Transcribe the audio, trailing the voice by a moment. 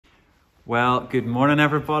Well, good morning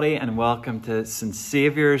everybody and welcome to St.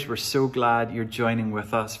 Saviour's. We're so glad you're joining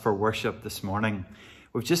with us for worship this morning.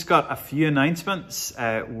 We've just got a few announcements.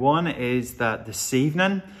 One is that this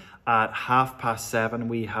evening at 7:30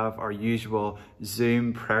 we have our usual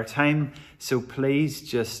Zoom prayer time. So please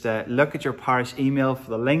just look at your parish email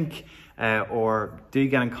for the link or do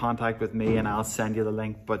get in contact with me and I'll send you the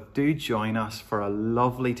link. But do join us for a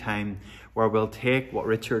lovely time where we'll take what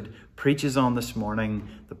Richard preaches on this morning,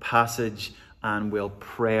 the passage, and we'll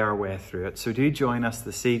pray our way through it. So do join us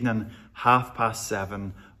this evening,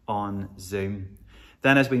 7:30 on Zoom.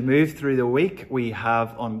 Then as we move through the week, we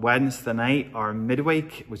have on Wednesday night our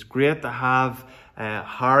midweek. It was great to have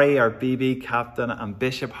Harry, our BB captain, and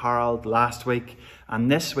Bishop Harold last week. And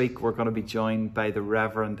this week we're going to be joined by the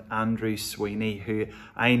Reverend Andrew Sweeney, who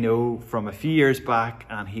I know from a few years back,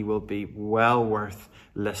 and he will be well worth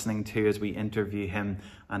listening to as we interview him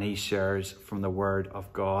and he shares from the Word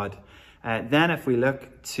of God. Then if we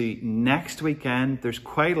look to next weekend, there's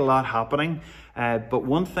quite a lot happening. But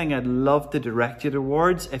one thing I'd love to direct you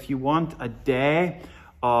towards, if you want a day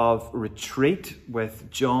of retreat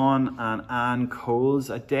with John and Anne Coles,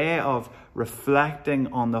 a day of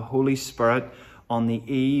reflecting on the Holy Spirit on the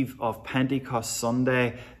eve of Pentecost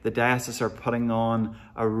Sunday, the diocese are putting on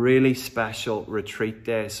a really special retreat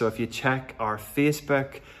day. So if you check our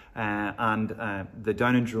Facebook and the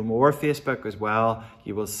Down in Dromore Facebook as well,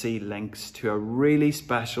 you will see links to a really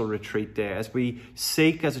special retreat day. As we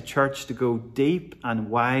seek as a church to go deep and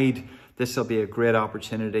wide, this will be a great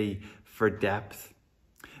opportunity for depth.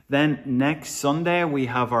 Then next Sunday, we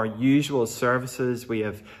have our usual services. We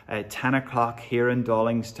have 10 o'clock here in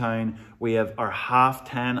Dollingstown. We have our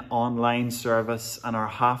 10:30 online service and our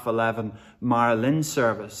 11:30 Magheralin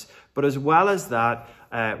service. But as well as that,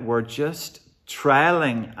 we're just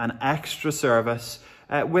trialing an extra service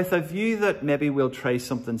with a view that maybe we'll try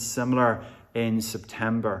something similar in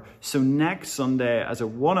September. So next Sunday, as a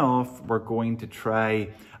one-off, we're going to try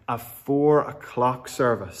a 4 o'clock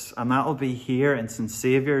service, and that'll be here in St.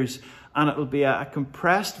 Saviour's, and it'll be a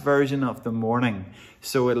compressed version of the morning.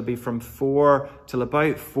 So it'll be from 4 till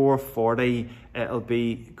about 4:40. It'll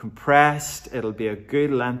be compressed. It'll be a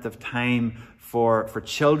good length of time for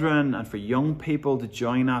children and for young people to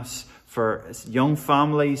join us, for young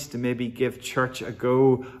families to maybe give church a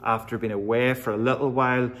go after being away for a little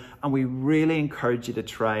while. And we really encourage you to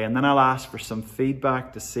try. And then I'll ask for some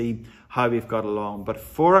feedback to see how we've got along. But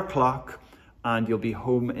 4 o'clock and you'll be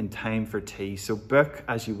home in time for tea. So book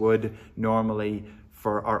as you would normally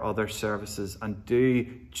for our other services. And do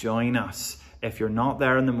join us. If you're not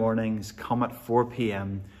there in the mornings, come at 4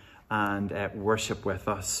 p.m. and worship with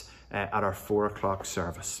us at our 4 o'clock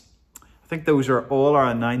service. I think those are all our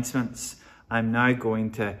announcements. I'm now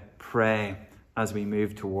going to pray as we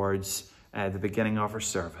move towards the beginning of our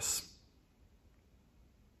service.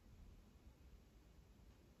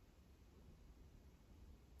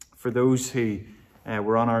 For those who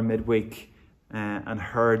were on our midweek and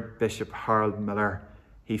heard Bishop Harold Miller,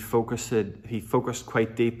 he focused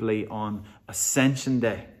quite deeply on Ascension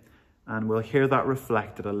Day, and we'll hear that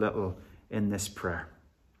reflected a little in this prayer.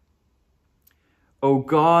 O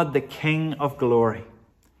God, the King of glory,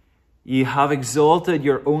 ye have exalted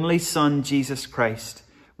your only Son, Jesus Christ,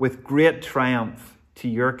 with great triumph to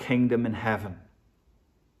your kingdom in heaven.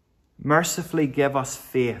 Mercifully give us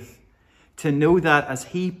faith to know that, as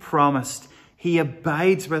he promised, he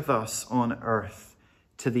abides with us on earth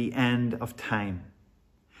to the end of time.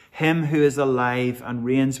 Him who is alive and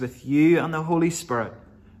reigns with you and the Holy Spirit,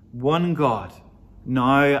 one God,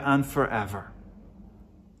 now and forever.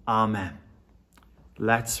 Amen.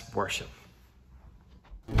 Let's worship.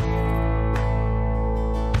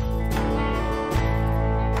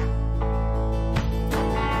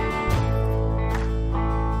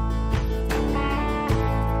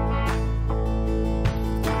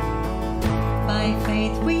 By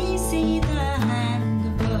faith we see the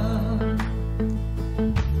hand above,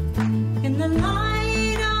 in the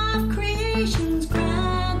light of creation's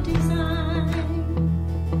grand design,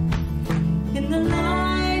 in the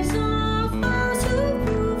lives of those who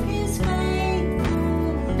prove his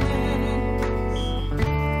faithfulness.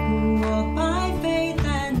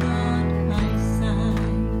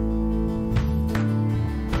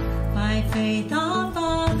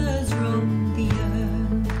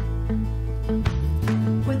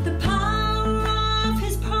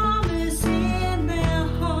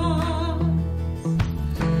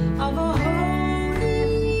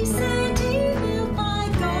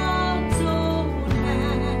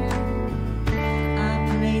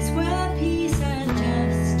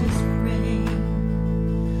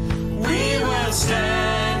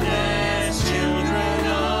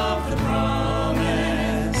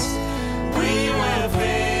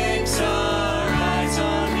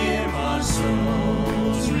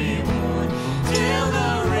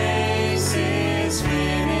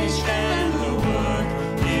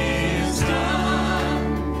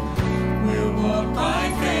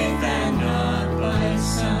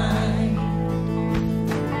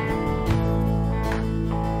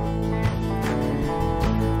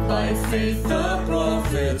 faith the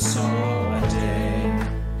prophets saw a day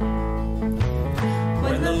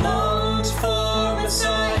when the longed for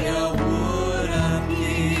Messiah would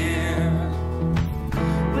appear,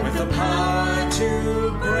 with the power to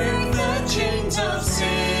break the chains of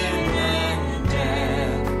sin and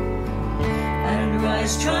death, and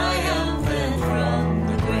rise triumphant from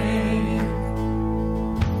the grave.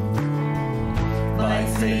 By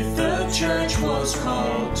faith the church was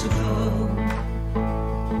called to go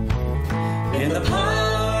in the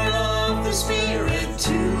power of the Spirit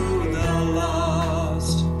to the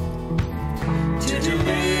lost, to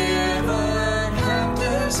deliver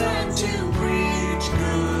captives and to preach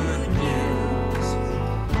good news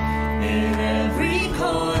in every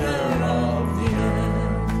corner of the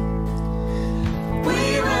earth. We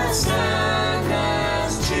will stand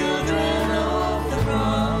as children of the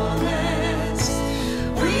promise.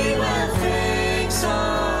 We will fix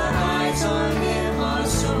our eyes on Him, our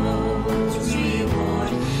soul's reward,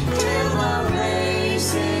 till the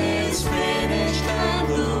race is finished and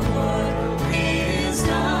the work is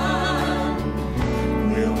done.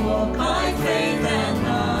 We'll walk by faith and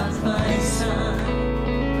not by sight.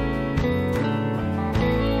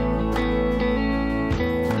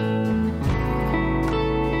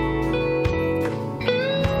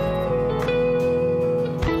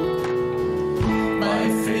 By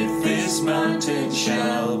faith this mountain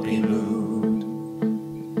shall be moved,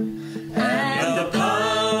 and the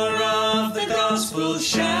power of the gospel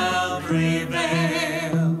shall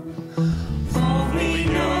prevail. For we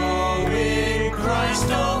know in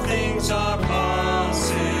Christ all things are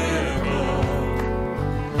possible,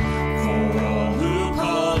 for all who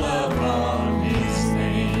call upon His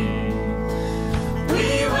name.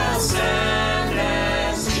 We will stand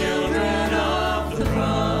as children of the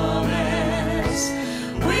promise.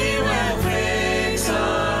 We will fix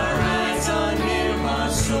our eyes on Him, our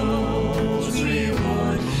soul's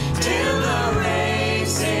reward, till the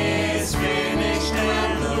race is finished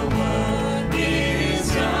and the work is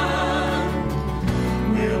done.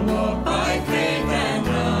 We'll walk by faith and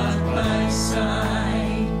not by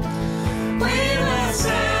sight. We will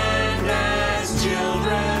stand as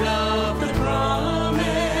children of the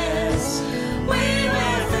promise. We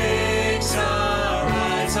will fix our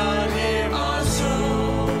eyes on Him, our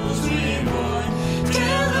soul's reward,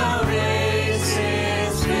 till the race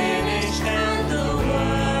is finished and the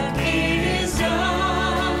work is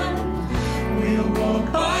done. We'll walk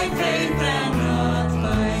by faith and not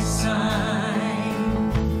by sight.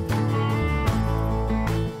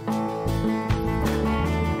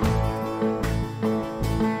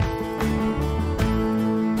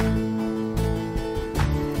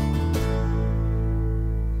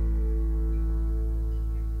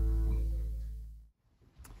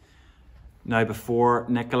 Now, before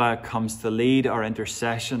Nicola comes to lead our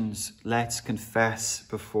intercessions, let's confess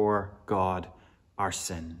before God our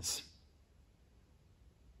sins.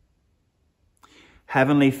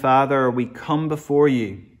 Heavenly Father, we come before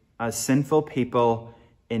you as sinful people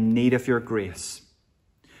in need of your grace.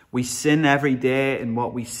 We sin every day in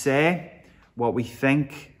what we say, what we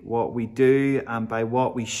think, what we do, and by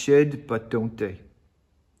what we should but don't do.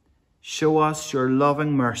 Show us your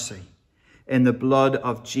loving mercy in the blood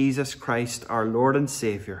of Jesus Christ, our Lord and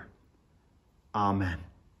Saviour. Amen.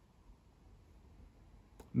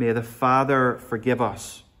 May the Father forgive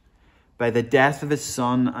us by the death of his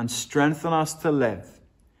Son and strengthen us to live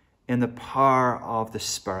in the power of the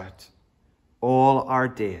Spirit all our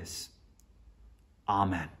days.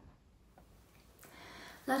 Amen.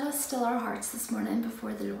 Let us still our hearts this morning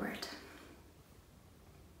before the Lord.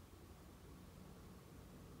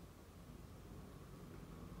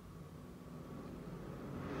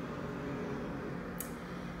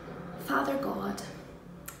 Father God,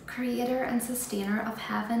 creator and sustainer of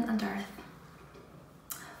heaven and earth,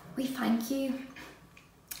 we thank you.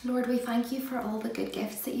 Lord, we thank you for all the good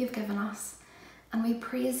gifts that you've given us, and we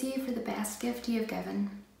praise you for the best gift you have given,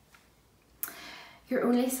 your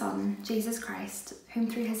only Son, Jesus Christ, whom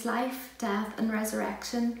through his life, death and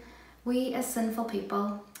resurrection, we as sinful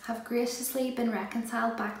people have graciously been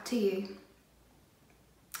reconciled back to you.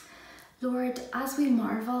 Lord, as we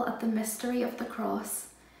marvel at the mystery of the cross,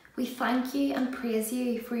 we thank you and praise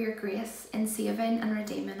you for your grace in saving and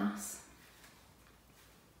redeeming us.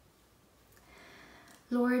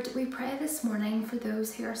 Lord, we pray this morning for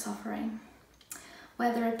those who are suffering,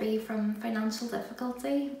 whether it be from financial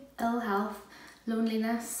difficulty, ill health,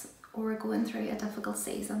 loneliness, or going through a difficult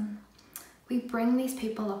season. We bring these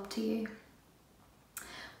people up to you.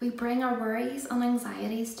 We bring our worries and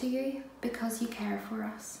anxieties to you because you care for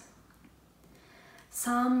us.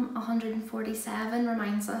 Psalm 147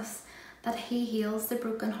 reminds us that he heals the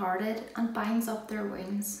brokenhearted and binds up their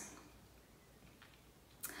wounds.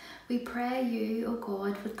 We pray you, O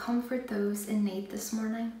God, would comfort those in need this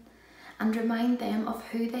morning and remind them of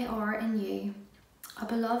who they are in you, a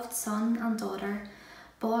beloved son and daughter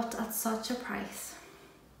bought at such a price.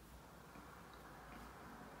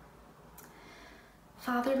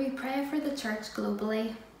 Father, we pray for the church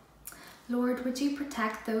globally. Lord, would you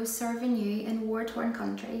protect those serving you in war-torn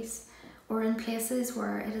countries or in places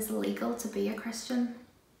where it is illegal to be a Christian?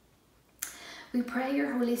 We pray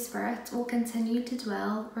your Holy Spirit will continue to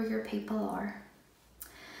dwell where your people are.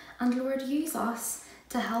 And Lord, use us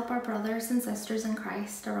to help our brothers and sisters in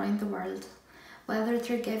Christ around the world, whether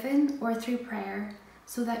through giving or through prayer,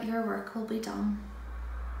 so that your work will be done.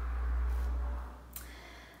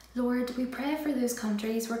 Lord, we pray for those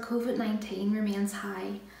countries where COVID-19 remains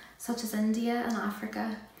high, such as India and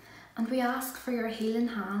Africa, and we ask for your healing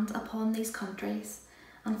hand upon these countries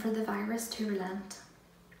and for the virus to relent.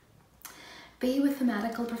 Be with the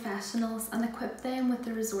medical professionals and equip them with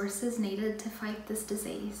the resources needed to fight this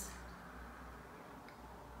disease.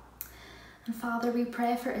 And Father, we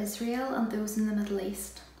pray for Israel and those in the Middle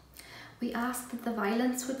East. We ask that the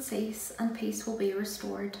violence would cease and peace will be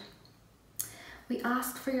restored. We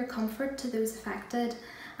ask for your comfort to those affected,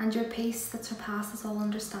 and your peace that surpasses all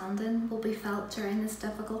understanding will be felt during this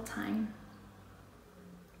difficult time.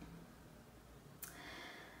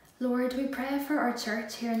 Lord, we pray for our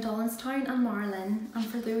church here in Dollinstown and Magheralin, and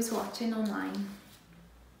for those watching online.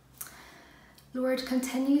 Lord,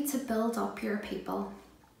 continue to build up your people.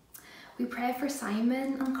 We pray for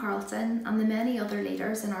Simon and Carlton and the many other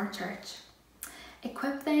leaders in our church.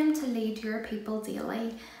 Equip them to lead your people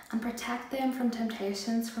daily and protect them from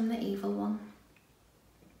temptations from the evil one.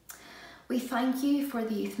 We thank you for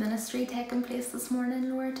the youth ministry taking place this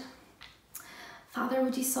morning, Lord. Father,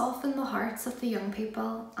 would you soften the hearts of the young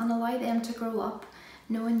people and allow them to grow up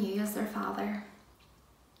knowing you as their Father.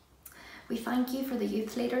 We thank you for the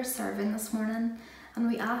youth leaders serving this morning, and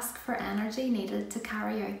we ask for energy needed to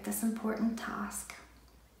carry out this important task.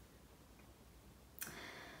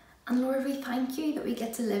 And Lord, we thank you that we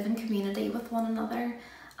get to live in community with one another,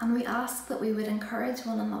 and we ask that we would encourage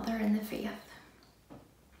one another in the faith.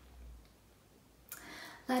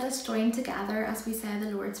 Let us join together as we say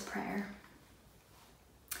the Lord's Prayer.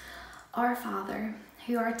 Our Father,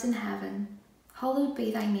 who art in heaven, hallowed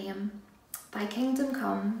be thy name. Thy kingdom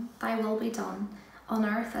come, thy will be done, on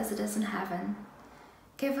earth as it is in heaven.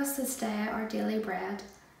 Give us this day our daily bread,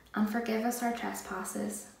 and forgive us our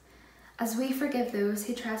trespasses, as we forgive those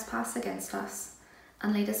who trespass against us.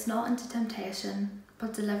 And lead us not into temptation,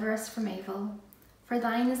 but deliver us from evil. For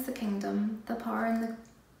thine is the kingdom, the power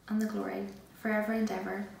and the glory, forever and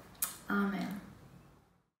ever. Amen.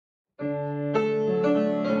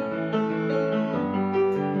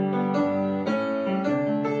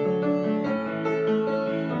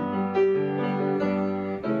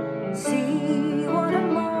 See what a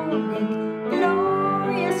morning,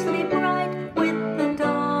 gloriously bright, with the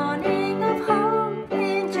dawning of hope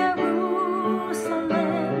in Jerusalem.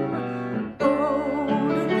 Old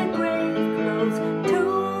in the grave clothes,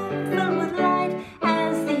 tomb filled with light,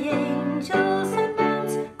 as the angels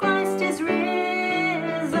announce Christ is risen.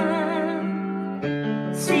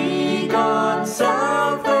 See God's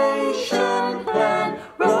salvation plan,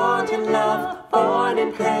 wrought in love, born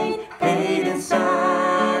in pain, paid in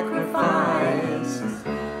sacrifice,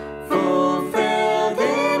 fulfilled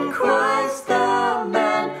in Christ the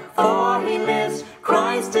man, for he lives,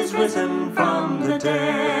 Christ is risen from the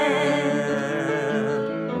dead.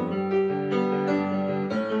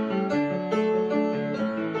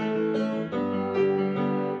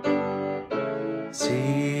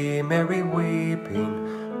 See Mary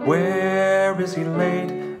weeping, where is he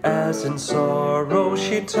laid? As in sorrow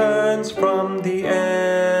she turns from the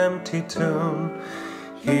empty tomb,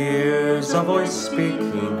 hears a voice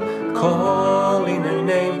speaking, calling her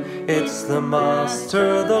name. It's the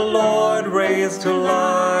Master, the Lord, raised to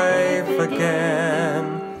life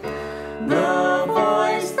again. The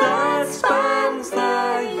voice that spans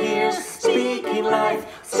the years, speaking life,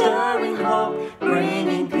 stirring hope,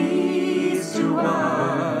 bringing peace to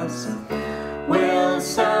us, will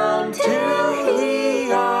sound till he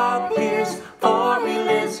appears, for he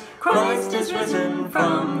lives, Christ is risen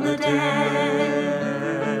from the dead.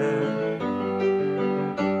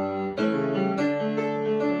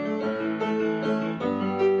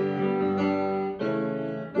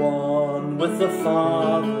 One with the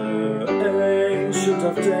Father, Ancient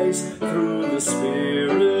of Days, through the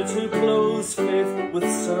Spirit who clothes faith with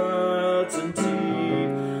certainty.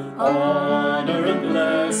 Honor and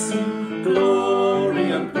blessing,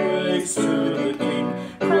 glory and praise to the King,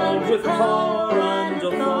 crowned with power and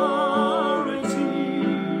authority.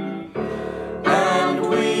 And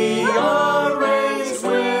we are raised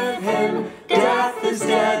with him. Death is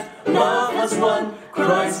dead, love has won,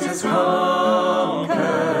 Christ has conquered.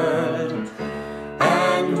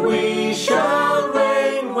 And we shall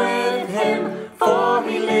reign with him, for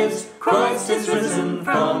he lives, Christ is risen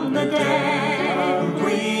from the dead.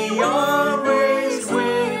 We are raised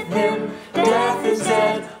with him, death is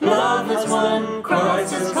dead, love has won,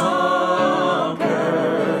 Christ has conquered.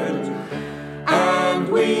 And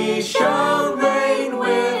we shall reign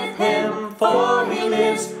with him, for he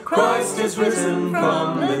lives, Christ is risen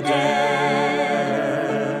from the dead.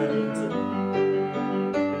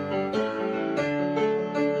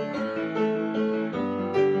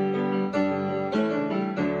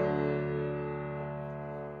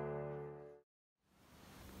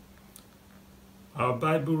 Our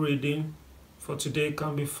Bible reading for today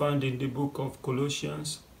can be found in the book of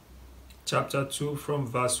Colossians, chapter 2, from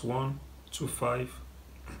verse 1 to 5.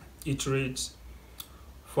 It reads,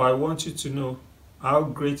 "For I want you to know how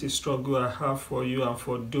great a struggle I have for you and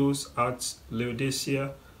for those at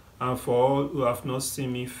Laodicea and for all who have not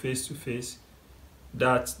seen me face to face,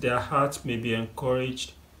 that their hearts may be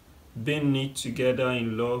encouraged, being knit together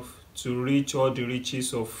in love, to reach all the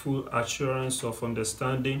riches of full assurance of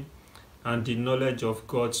understanding and the knowledge of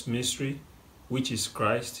God's mystery, which is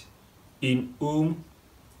Christ, in whom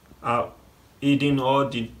are hidden all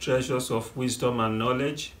the treasures of wisdom and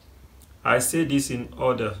knowledge. I say this in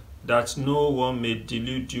order that no one may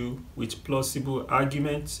delude you with plausible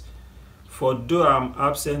arguments. For though I am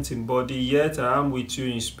absent in body, yet I am with you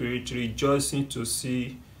in spirit, rejoicing to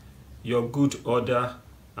see your good order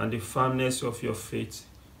and the firmness of your faith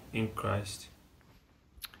in Christ."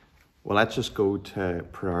 Well, let's just go to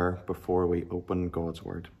prayer before we open God's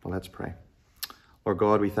word. Well, let's pray. Lord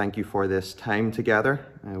God, we thank you for this time together.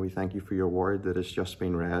 We thank you for your word that has just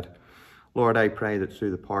been read. Lord, I pray that through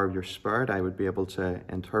the power of your Spirit, I would be able to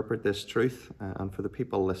interpret this truth, and for the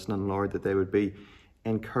people listening, Lord, that they would be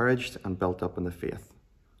encouraged and built up in the faith.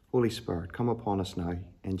 Holy Spirit, come upon us now.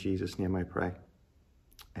 In Jesus' name I pray.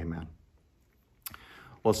 Amen.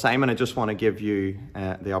 Well, Simon, I just want to give you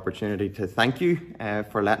the opportunity to thank you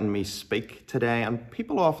for letting me speak today. And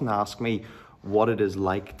people often ask me what it is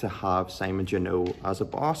like to have Simon Janot as a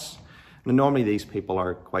boss. Now, normally these people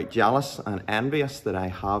are quite jealous and envious that I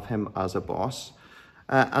have him as a boss.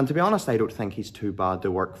 And to be honest, I don't think he's too bad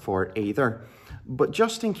to work for either. But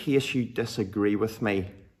just in case you disagree with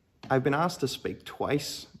me, I've been asked to speak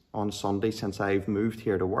twice on Sunday since I've moved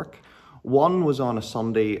here to work. One was on a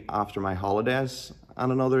Sunday after my holidays,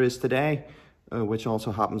 and another is today, which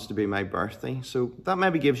also happens to be my birthday. So that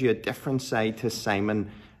maybe gives you a different side to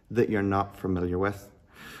Simon that you're not familiar with.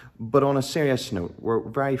 But on a serious note, we're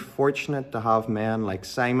very fortunate to have men like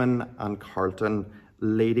Simon and Carlton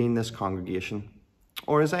leading this congregation,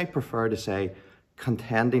 or as I prefer to say,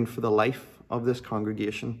 contending for the life of this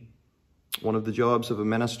congregation. One of the jobs of a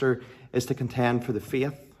minister is to contend for the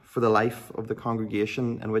faith, for the life of the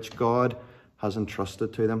congregation in which God has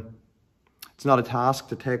entrusted to them. It's not a task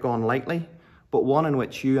to take on lightly, but one in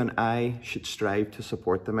which you and I should strive to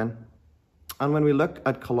support them in. And when we look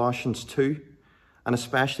at Colossians 2, and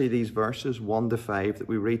especially these verses 1 to 5 that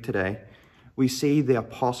we read today, we see the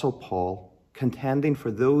Apostle Paul contending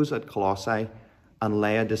for those at Colossae and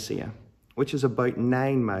Laodicea, which is about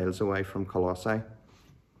 9 miles away from Colossae.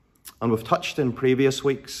 And we've touched in previous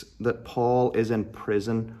weeks that Paul is in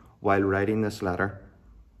prison while writing this letter.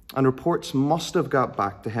 And reports must have got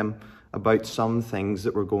back to him about some things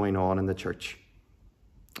that were going on in the church.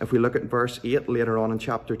 If we look at verse 8 later on in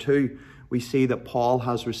chapter 2, we see that Paul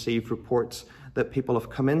has received reports that people have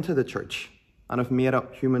come into the church and have made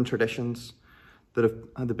up human traditions that have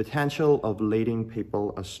had the potential of leading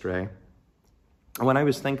people astray. And when I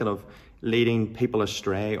was thinking of leading people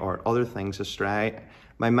astray or other things astray,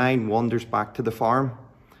 my mind wanders back to the farm.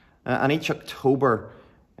 And each October,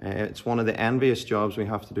 it's one of the envious jobs we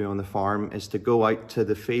have to do on the farm, is to go out to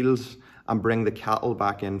the fields and bring the cattle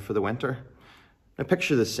back in for the winter. Now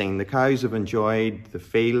picture the scene. The cows have enjoyed the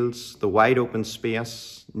fields, the wide open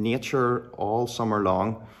space, nature all summer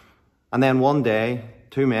long. And then one day,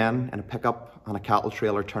 2 men in a pickup and a cattle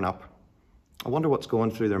trailer turn up. I wonder what's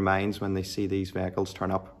going through their minds when they see these vehicles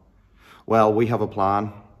turn up. Well, we have a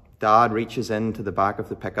plan. Dad reaches into the back of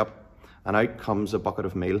the pickup and out comes a bucket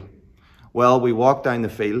of meal. Well, we walk down the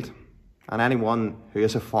field, and anyone who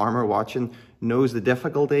is a farmer watching knows the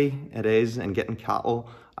difficulty it is in getting cattle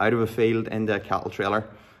out of a field into a cattle trailer.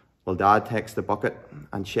 Well, Dad takes the bucket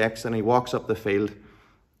and checks, and he walks up the field,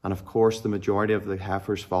 and of course the majority of the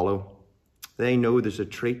heifers follow. They know there's a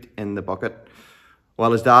treat in the bucket.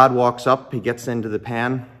 While his dad walks up, he gets into the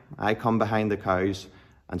pen. I come behind the cows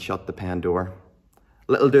and shut the pen door.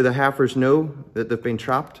 Little do the heifers know that they've been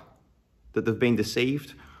trapped, that they've been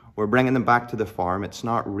deceived. We're bringing them back to the farm. It's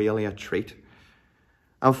not really a treat.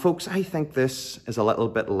 And folks, I think this is a little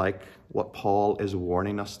bit like what Paul is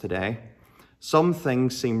warning us today. Some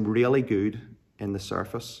things seem really good in the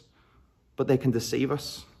surface, but they can deceive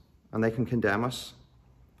us and they can condemn us.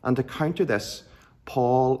 And to counter this,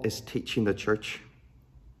 Paul is teaching the church.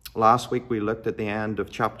 Last week we looked at the end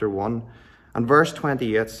of chapter 1, and verse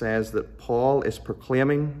 28 says that Paul is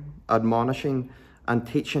proclaiming, admonishing, and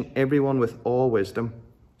teaching everyone with all wisdom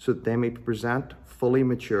so that they may present fully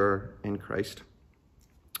mature in Christ.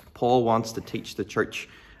 Paul wants to teach the church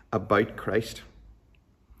about Christ.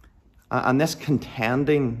 And this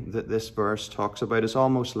contending that this verse talks about is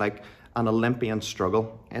almost like an Olympian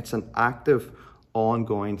struggle. It's an active,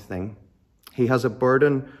 ongoing thing. He has a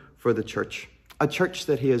burden for the church, a church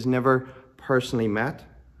that he has never personally met,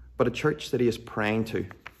 but a church that he is praying to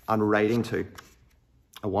and writing to.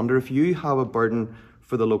 I wonder if you have a burden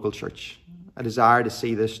for the local church, a desire to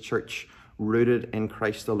see this church rooted in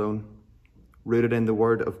Christ alone, rooted in the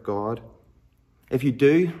Word of God. If you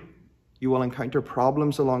do, you will encounter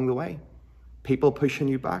problems along the way, people pushing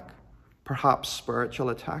you back, perhaps spiritual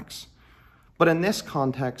attacks. But in this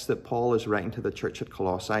context that Paul is writing to the church at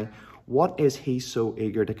Colossae, what is he so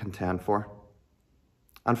eager to contend for?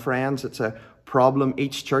 And friends, it's a problem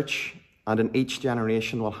each church and in each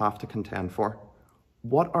generation will have to contend for.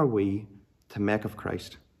 What are we to make of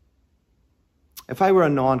Christ? If I were a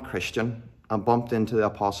non-Christian and bumped into the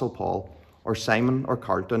Apostle Paul, or Simon, or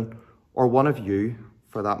Carlton, or one of you,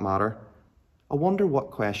 for that matter, I wonder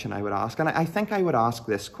what question I would ask. And I think I would ask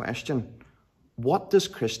this question: what does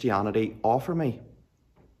Christianity offer me?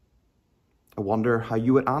 I wonder how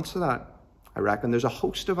you would answer that. I reckon there's a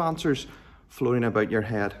host of answers floating about your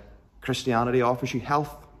head. Christianity offers you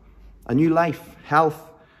health, a new life, health,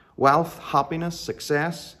 wealth, happiness,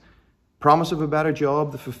 success, promise of a better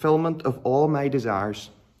job, the fulfillment of all my desires.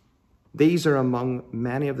 These are among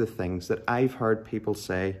many of the things that I've heard people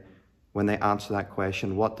say when they answer that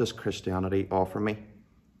question: what does Christianity offer me?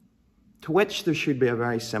 To which there should be a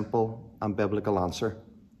very simple and biblical answer.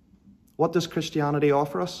 What does Christianity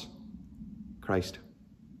offer us? Christ.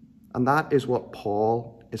 And that is what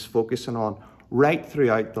Paul is focusing on right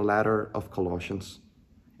throughout the letter of Colossians.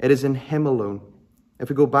 It is in him alone. If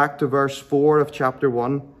we go back to verse 4 of chapter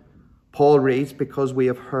 1, Paul reads, "Because we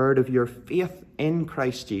have heard of your faith in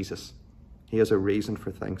Christ Jesus." He has a reason for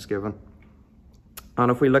thanksgiving. And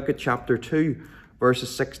if we look at chapter 2,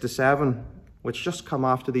 verses 6 to 7, which just come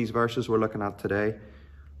after these verses we're looking at today,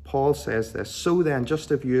 Paul says this: "So then,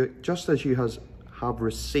 just as you have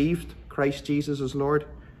received Christ Jesus as Lord,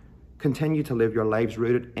 continue to live your lives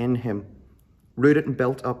rooted in him, rooted and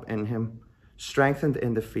built up in him, strengthened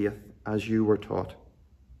in the faith as you were taught."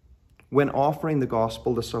 When offering the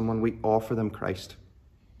gospel to someone, we offer them Christ.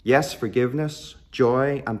 Yes, forgiveness,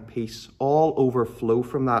 joy, and peace all overflow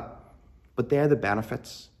from that, but they're the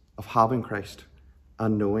benefits of having Christ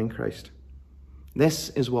and knowing Christ. This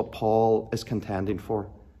is what Paul is contending for,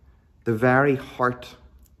 the very heart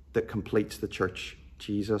that completes the church,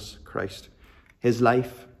 Jesus Christ. His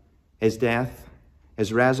life, his death,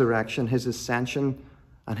 his resurrection, his ascension,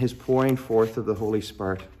 and his pouring forth of the Holy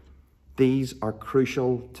Spirit. These are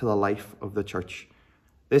crucial to the life of the church.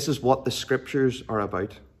 This is what the scriptures are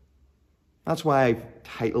about. That's why I've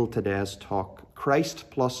titled today's talk, "Christ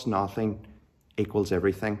plus nothing equals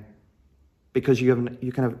everything." Because you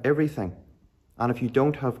can have everything. And if you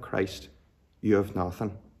don't have Christ, you have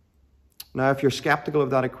nothing. Now, if you're skeptical of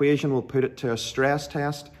that equation, we'll put it to a stress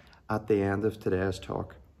test at the end of today's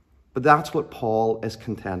talk. But that's what Paul is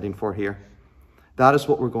contending for here. That is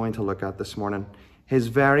what we're going to look at this morning. His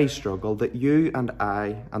very struggle that you and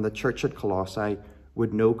I and the church at Colossae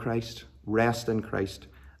would know Christ, rest in Christ,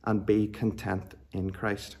 and be content in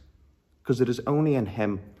Christ. Because it is only in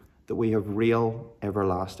him that we have real,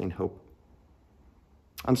 everlasting hope.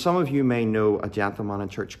 And some of you may know a gentleman in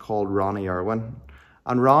church called Ronnie Irwin.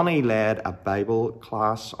 And Ronnie led a Bible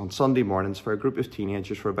class on Sunday mornings for a group of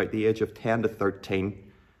teenagers for about the age of 10 to 13.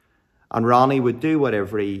 And Ronnie would do what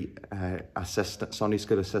every Sunday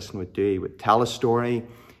school assistant would do. He would tell a story,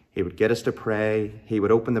 he would get us to pray, he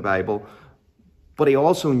would open the Bible. But he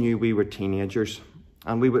also knew we were teenagers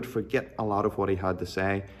and we would forget a lot of what he had to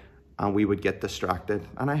say and we would get distracted.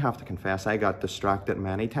 And I have to confess, I got distracted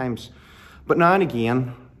many times. But now and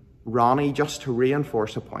again, Ronnie, just to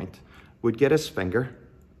reinforce a point, would get his finger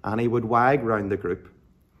and he would wag round the group.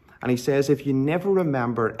 And he says, "If you never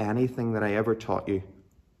remember anything that I ever taught you,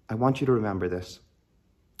 I want you to remember this.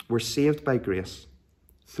 We're saved by grace.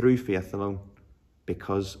 through faith alone,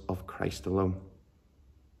 because of Christ alone.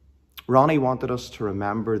 Ronnie wanted us to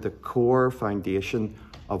remember the core foundation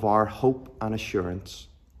of our hope and assurance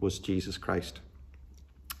was Jesus Christ.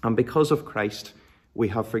 And because of Christ, we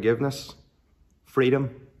have forgiveness,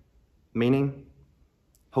 freedom, meaning,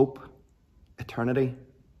 hope, eternity,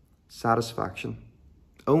 satisfaction.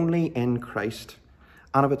 Only in Christ.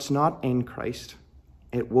 And if it's not in Christ,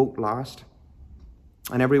 it won't last.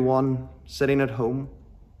 And everyone sitting at home,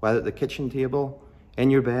 whether at the kitchen table, in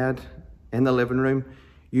your bed, in the living room,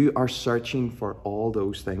 you are searching for all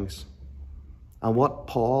those things. And what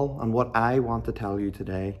Paul and what I want to tell you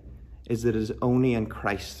today is that it is only in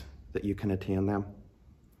Christ that you can attain them.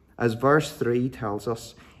 As verse 3 tells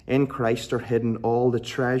us, in Christ are hidden all the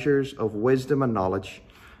treasures of wisdom and knowledge,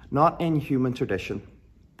 not in human tradition,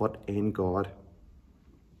 but in God.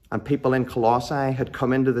 And people in Colossae had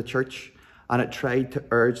come into the church and had tried to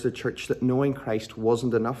urge the church that knowing Christ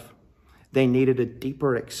wasn't enough. They needed a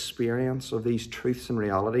deeper experience of these truths and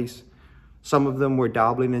realities. Some of them were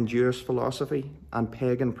dabbling in Jewish philosophy and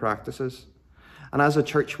pagan practices. And as a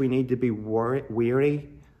church, we need to be weary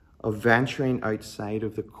of venturing outside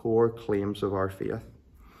of the core claims of our faith.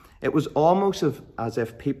 It was almost as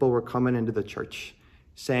if people were coming into the church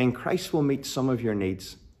saying, Christ will meet some of your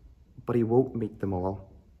needs, but he won't meet them all.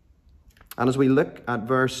 And as we look at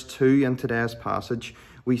verse 2 in today's passage,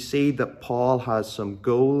 we see that Paul has some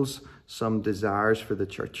goals, some desires for the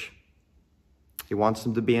church. He wants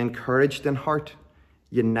them to be encouraged in heart,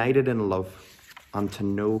 united in love, and to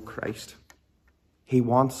know Christ. He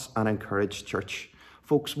wants an encouraged church.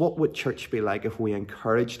 Folks, what would church be like if we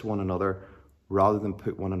encouraged one another rather than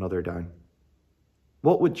put one another down?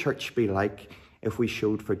 What would church be like if we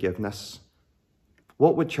showed forgiveness?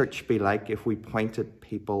 What would church be like if we pointed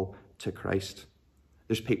people to Christ?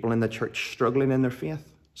 There's people in the church struggling in their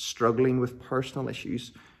faith, struggling with personal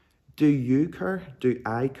issues. Do you care? Do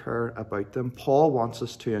I care about them? Paul wants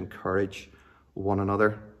us to encourage one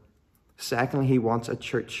another. Secondly, he wants a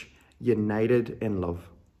church united in love.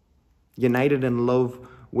 United in love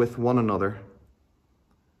with one another.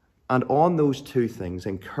 And on those two things,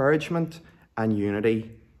 encouragement and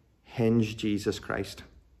unity, hinge Jesus Christ.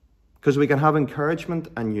 Because we can have encouragement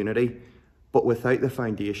and unity, but without the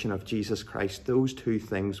foundation of Jesus Christ, those two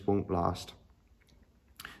things won't last.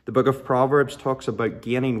 The book of Proverbs talks about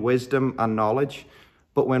gaining wisdom and knowledge,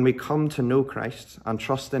 but when we come to know Christ and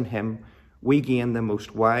trust in him, we gain the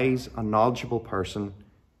most wise and knowledgeable person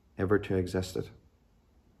ever to existed.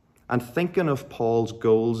 And thinking of Paul's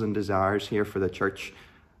goals and desires here for the church,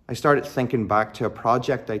 I started thinking back to a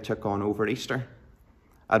project I took on over Easter.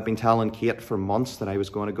 I'd been telling Kate for months that I was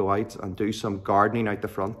going to go out and do some gardening out the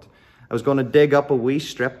front. I was going to dig up a wee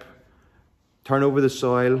strip, turn over the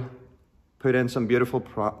soil, put in some beautiful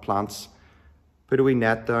plants, put a wee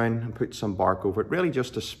net down and put some bark over it, really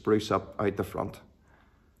just to spruce up out the front.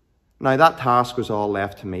 Now that task was all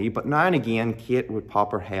left to me, but now and again Kate would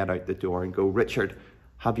pop her head out the door and go, Richard,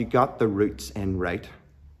 have you got the roots in right?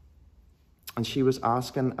 And she was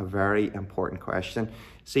asking a very important question.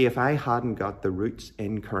 See, if I hadn't got the roots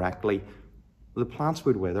in correctly, the plants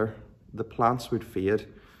would wither, the plants would fade.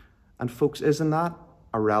 And folks, isn't that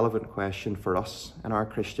a relevant question for us in our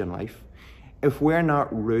Christian life? If we're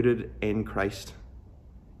not rooted in Christ,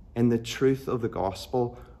 in the truth of the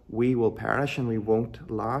gospel, we will perish and we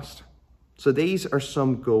won't last. So these are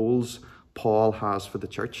some goals Paul has for the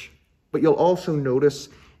church. But you'll also notice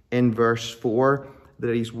in verse 4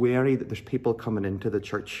 that he's wary that there's people coming into the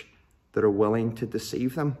church that are willing to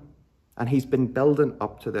deceive them. And he's been building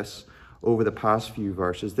up to this over the past few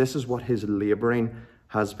verses. This is what his labouring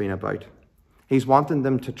has been about. He's wanting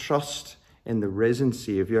them to trust in the risen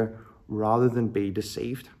Saviour rather than be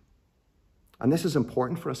deceived. And this is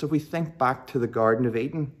important for us. If we think back to the Garden of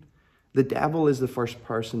Eden, the devil is the first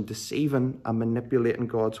person deceiving and manipulating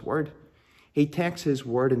God's word. He takes his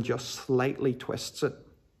word and just slightly twists it.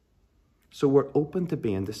 So we're open to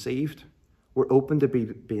being deceived. We're open to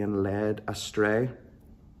being led astray.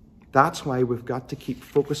 That's why we've got to keep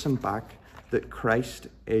focusing back that Christ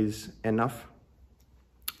is enough.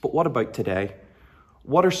 But what about today?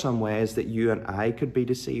 What are some ways that you and I could be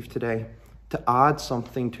deceived today? To add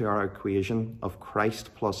something to our equation of Christ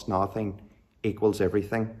plus nothing equals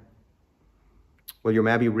everything. Well, you're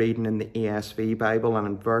maybe reading in the ESV Bible, and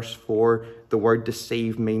in verse 4, the word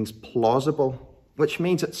deceive means plausible, which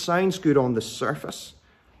means it sounds good on the surface,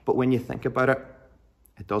 but when you think about it,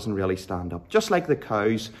 it doesn't really stand up. Just like the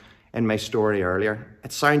cows in my story earlier.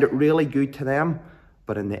 It sounded really good to them,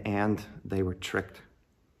 but in the end, they were tricked.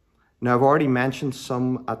 Now, I've already mentioned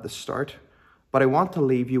some at the start, but I want to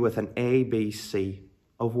leave you with an ABC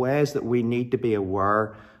of ways that we need to be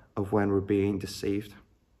aware of when we're being deceived.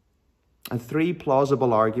 And 3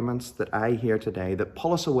 plausible arguments that I hear today that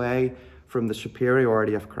pull us away from the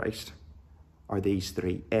superiority of Christ are these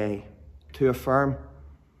 3. A, to affirm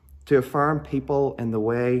people in the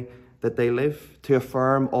way that they live, to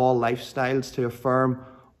affirm all lifestyles, to affirm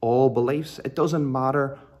all beliefs. It doesn't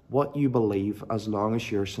matter what you believe as long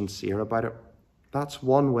as you're sincere about it. That's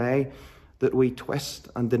one way that we twist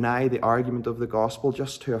and deny the argument of the gospel,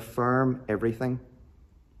 just to affirm everything.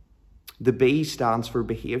 The B stands for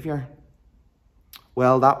behaviour.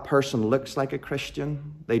 Well, that person looks like a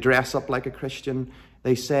Christian, they dress up like a Christian,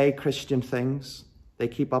 they say Christian things, they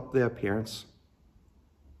keep up the appearance.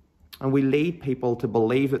 And we lead people to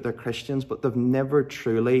believe that they're Christians, but they've never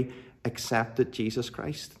truly accepted Jesus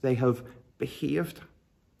Christ. They have behaved.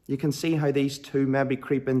 You can see how these 2 maybe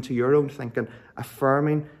creep into your own thinking,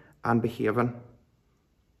 affirming and behaving.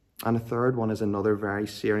 And a third one is another very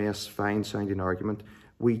serious, fine-sounding argument.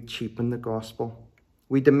 We cheapen the gospel.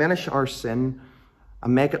 We diminish our sin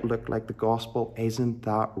and make it look like the gospel isn't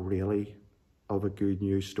that really of a good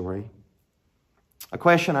news story. A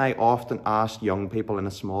question I often ask young people in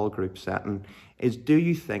a small group setting is, do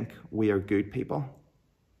you think we are good people?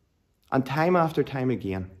 And time after time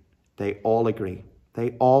again, they all agree.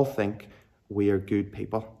 They all think we are good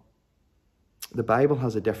people. The Bible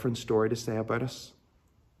has a different story to say about us,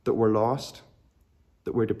 that we're lost,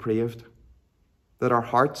 that we're depraved, that our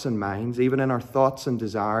hearts and minds, even in our thoughts and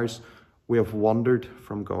desires, we have wandered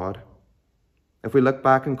from God. If we look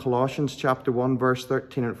back in Colossians chapter 1, verse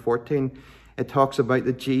 13 and 14, it talks about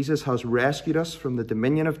that Jesus has rescued us from the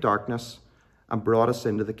dominion of darkness and brought us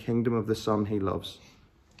into the kingdom of the Son he loves,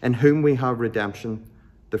 in whom we have redemption,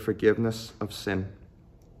 the forgiveness of sin.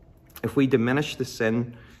 If we diminish the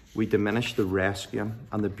sin, we diminish the rescue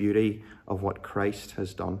and the beauty of what Christ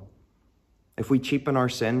has done. If we cheapen our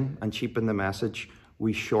sin and cheapen the message,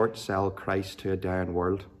 we short sell Christ to a dying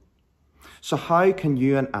world. So how can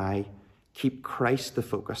you and I keep Christ the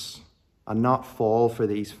focus and not fall for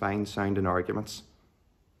these fine-sounding arguments?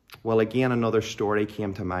 Well, again, another story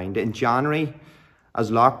came to mind. In January,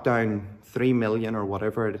 as lockdown 3 million or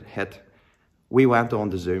whatever it hit, we went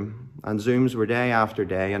on to Zoom. And Zooms were day after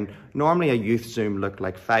day. And normally a youth Zoom looked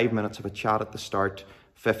like 5 minutes of a chat at the start,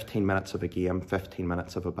 15 minutes of a game, 15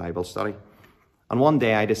 minutes of a Bible study. And one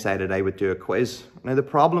day I decided I would do a quiz. Now, the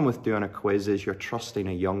problem with doing a quiz is you're trusting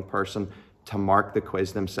a young person to mark the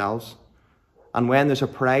quiz themselves. And when there's a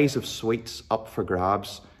prize of sweets up for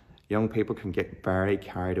grabs, young people can get very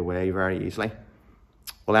carried away very easily.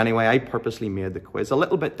 Well, anyway, I purposely made the quiz a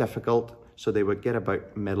little bit difficult so they would get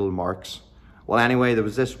about middle marks. Well, anyway, there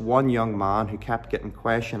was this one young man who kept getting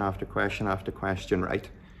question after question after question right.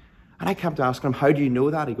 And I kept asking him, how do you know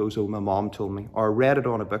that? He goes, oh, my mom told me, or I read it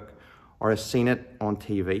on a book, or I've seen it on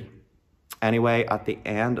TV. Anyway, at the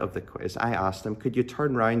end of the quiz, I asked him, could you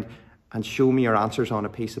turn around and show me your answers on a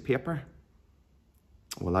piece of paper?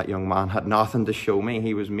 Well, that young man had nothing to show me.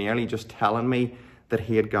 He was merely just telling me that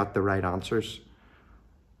he had got the right answers.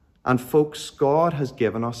 And folks, God has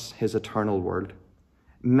given us his eternal word.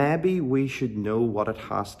 Maybe we should know what it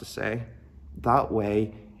has to say. That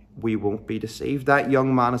way, we won't be deceived. That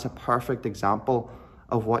young man is a perfect example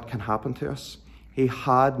of what can happen to us. He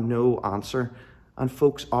had no answer. And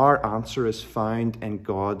folks, our answer is found in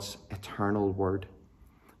God's eternal word.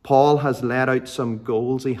 Paul has laid out some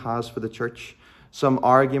goals he has for the church, some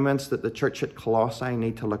arguments that the church at Colossae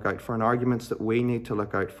need to look out for, and arguments that we need to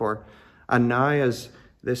look out for. And now, as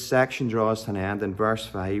this section draws to an end in verse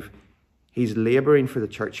 5, he's labouring for the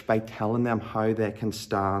church by telling them how they can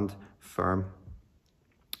stand firm.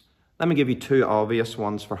 Let me give you 2 obvious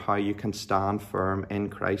ones for how you can stand firm in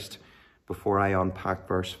Christ before I unpack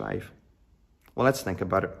verse 5. Well, let's think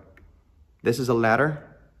about it. This is a letter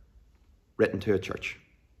written to a church.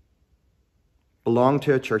 Belong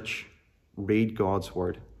to a church, read God's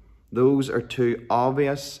word. Those are 2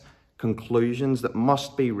 obvious conclusions that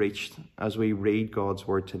must be reached as we read God's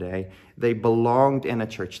word today. They belonged in a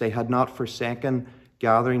church. They had not forsaken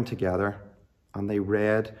gathering together, and they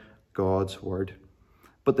read God's word.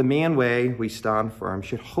 But the main way we stand firm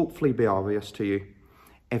should hopefully be obvious to you.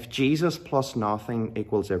 If Jesus plus nothing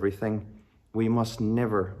equals everything, we must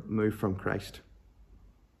never move from Christ.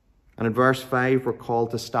 And in verse 5, we're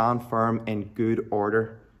called to stand firm in good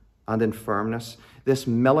order and in firmness. This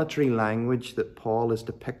military language that Paul is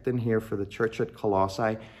depicting here for the church at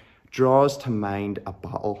Colossae draws to mind a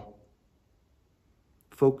battle.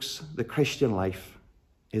 Folks, the Christian life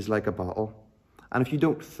is like a battle. And if you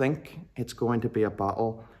don't think it's going to be a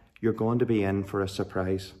battle, you're going to be in for a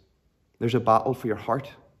surprise. There's a battle for your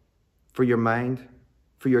heart, for your mind,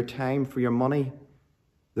 for your time, for your money,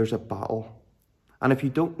 There's a battle. And if you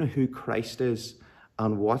don't know who Christ is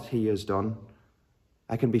and what he has done,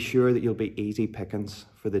 I can be sure that you'll be easy pickings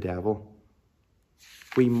for the devil.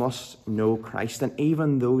 We must know Christ, and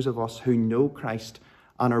even those of us who know Christ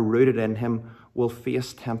and are rooted in him will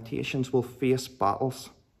face temptations, will face battles.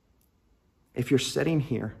 If you're sitting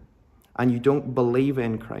here and you don't believe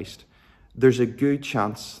in Christ, there's a good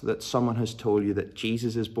chance that someone has told you that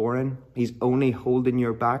Jesus is boring. He's only holding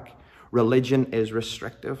your back. Religion is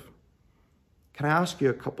restrictive. Can I ask you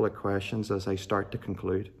a couple of questions as I start to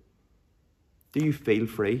conclude? Do you feel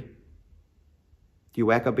free? Do you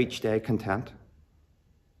wake up each day content?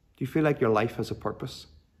 Do you feel like your life has a purpose?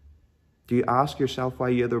 Do you ask yourself why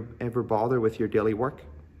you ever bother with your daily work?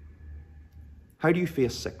 How do you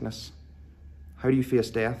face sickness? How do you face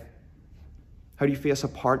death? How do you face a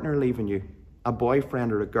partner leaving you, a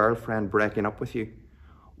boyfriend or a girlfriend breaking up with you?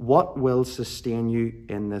 What will sustain you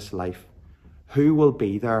in this life? Who will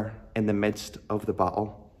be there in the midst of the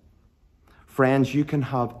battle? Friends, you can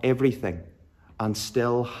have everything and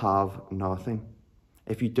still have nothing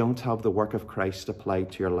if you don't have the work of Christ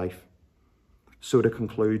applied to your life. So to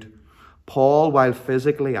conclude, Paul, while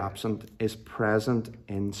physically absent, is present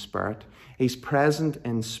in spirit. He's present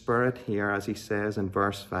in spirit here, as he says in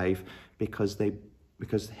verse 5, because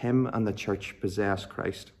him and the church possess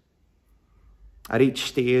Christ. At each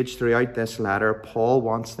stage throughout this letter, Paul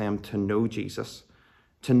wants them to know Jesus,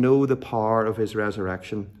 to know the power of his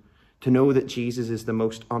resurrection, to know that Jesus is the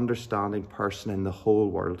most understanding person in the whole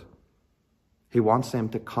world. He wants them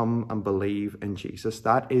to come and believe in Jesus.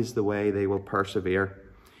 That is the way they will persevere.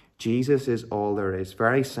 Jesus is all there is.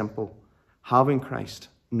 Very simple. Having Christ,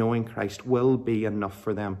 knowing Christ will be enough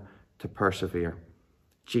for them to persevere.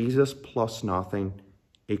 Jesus plus nothing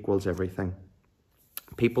equals everything.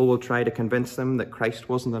 People will try to convince them that Christ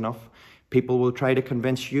wasn't enough. People will try to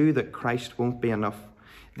convince you that Christ won't be enough.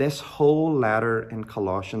 This whole letter in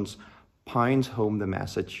Colossians pounds home the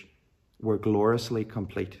message: we're gloriously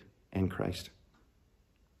complete in Christ.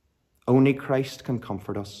 Only Christ can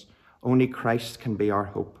comfort us. Only Christ can be our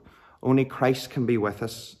hope. Only Christ can be with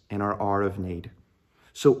us in our hour of need.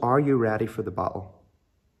 So are you ready for the battle?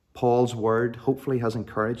 Paul's word hopefully has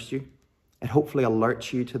encouraged you. It hopefully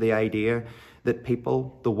alerts you to the idea that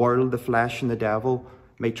people, the world, the flesh, and the devil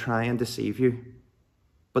may try and deceive you.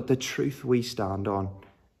 But the truth we stand on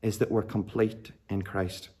is that we're complete in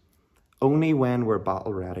Christ. Only when we're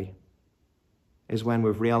battle ready is when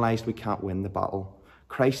we've realized we can't win the battle.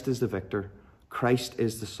 Christ is the victor. Christ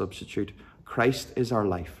is the substitute. Christ is our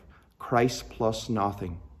life. Christ plus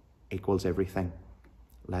nothing equals everything.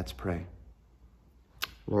 Let's pray.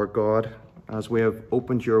 Lord God, as we have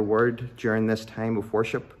opened your word during this time of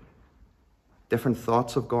worship, different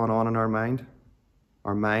thoughts have gone on in our mind.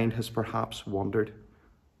 Our mind has perhaps wandered.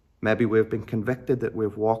 Maybe we've been convicted that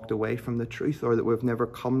we've walked away from the truth, or that we've never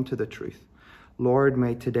come to the truth. Lord,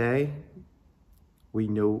 may today we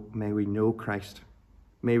know Christ.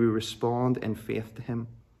 May we respond in faith to him.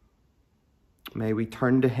 May we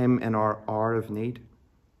turn to him in our hour of need.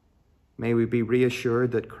 May we be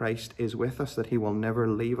reassured that Christ is with us, that he will never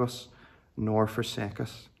leave us nor forsake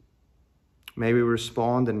us. May we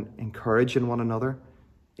respond in encouraging one another,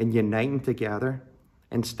 in uniting together,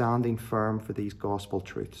 in standing firm for these gospel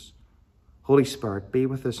truths. Holy Spirit, be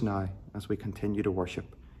with us now as we continue to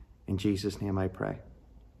worship. In Jesus' name I pray.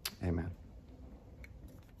 Amen.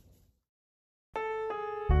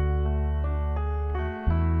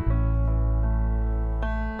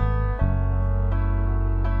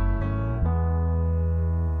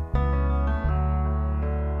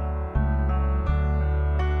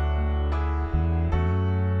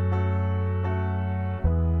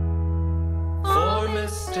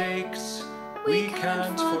 Mistakes we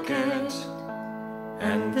can't forget,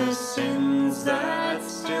 and the sins that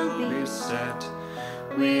still beset.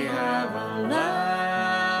 We have a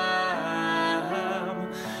lamb,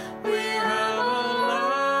 we have a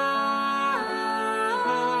lamb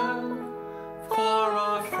for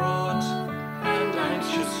our fraught and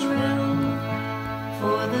anxious realm,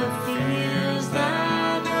 for the fears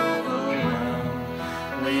that overwhelm.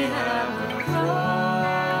 We have a throne.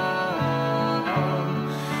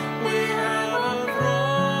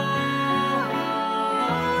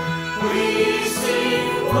 We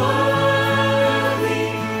sing worthy,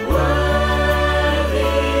 worthy.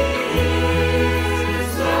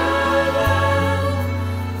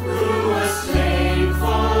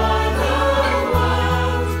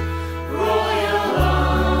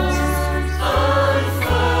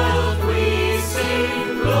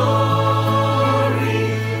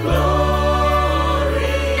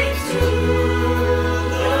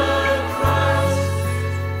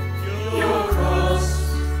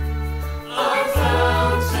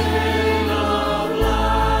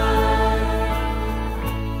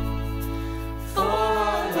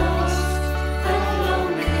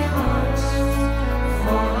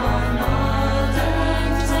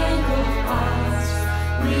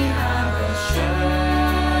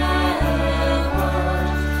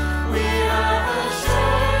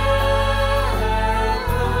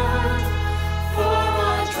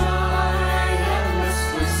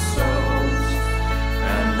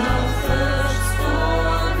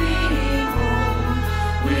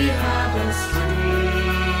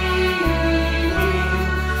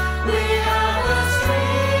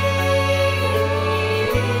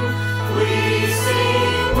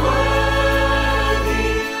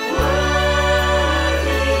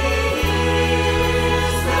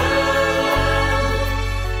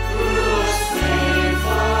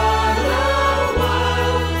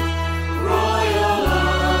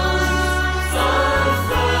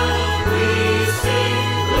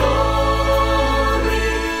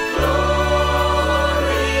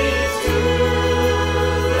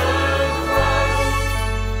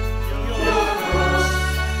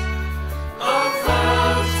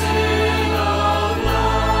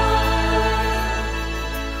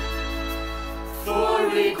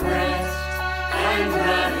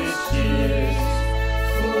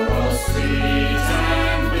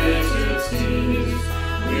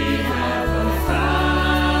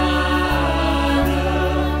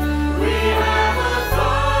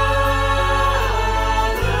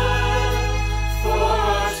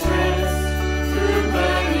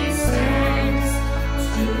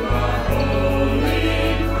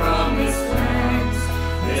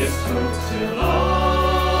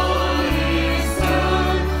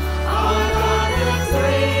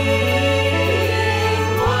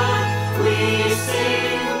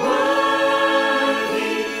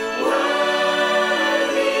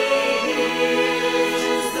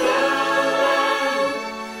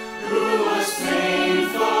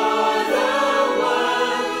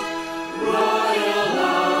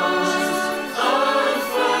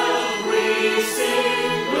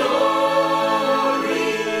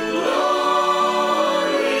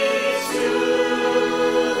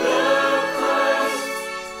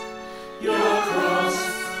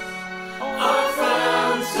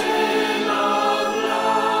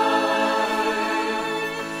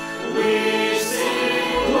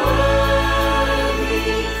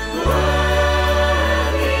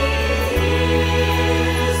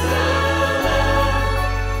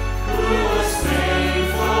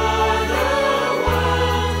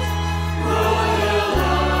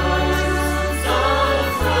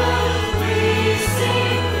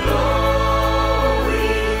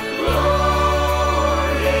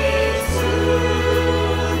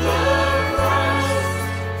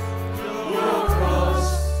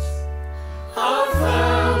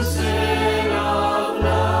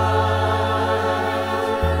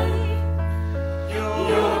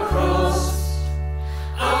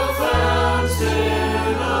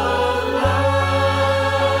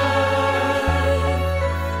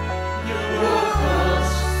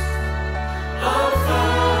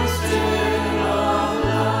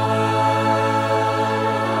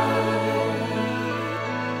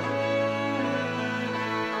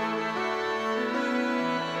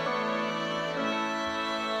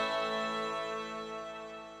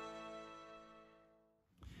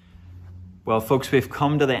 Well, folks, we've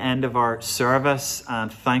come to the end of our service,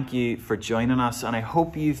 and thank you for joining us. And I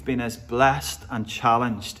hope you've been as blessed and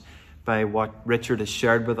challenged by what Richard has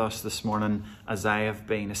shared with us this morning as I have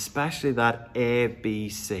been, especially that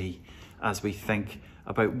ABC, as we think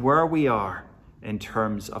about where we are in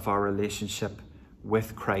terms of our relationship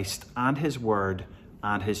with Christ and his word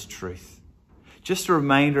and his truth. Just a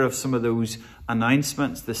reminder of some of those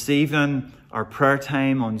announcements this evening. Our prayer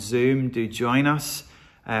time on Zoom, do join us.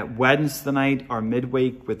 Wednesday night, our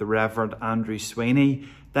midweek with the Reverend Andrew Sweeney.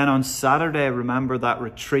 Then on Saturday, remember that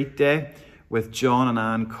retreat day with John and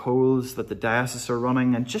Anne Coles that the diocese are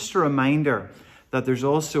running. And just a reminder that there's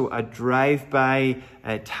also a drive-by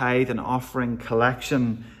tithe and offering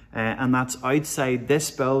collection, and that's outside this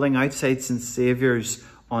building, outside St Saviour's,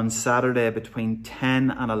 on Saturday between 10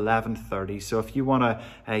 and 11:30. So if you want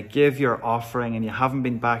to give your offering and you haven't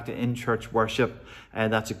been back to in-church worship,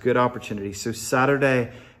 that's a good opportunity. So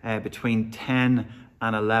Saturday between 10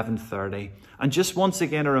 and 11:30. And just once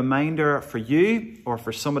again, a reminder for you or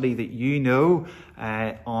for somebody that you know,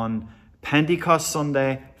 on Pentecost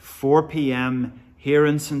Sunday, 4 p.m. here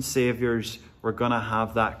in St Saviour's, we're going to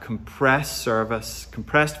have that compressed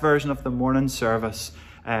version of the morning service,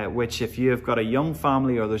 which if you have got a young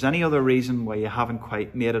family or there's any other reason why you haven't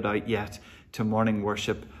quite made it out yet to morning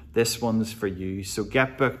worship, this one's for you. So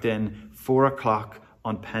get booked in 4 o'clock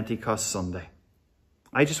on Pentecost Sunday.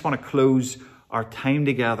 I just want to close our time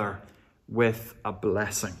together with a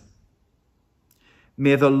blessing.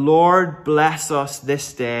 May the Lord bless us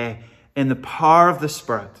this day in the power of the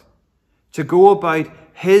Spirit to go about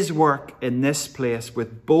his work in this place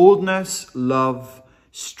with boldness, love,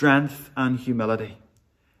 strength, and humility.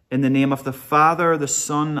 In the name of the Father, the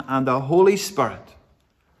Son, and the Holy Spirit.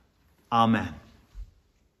 Amen.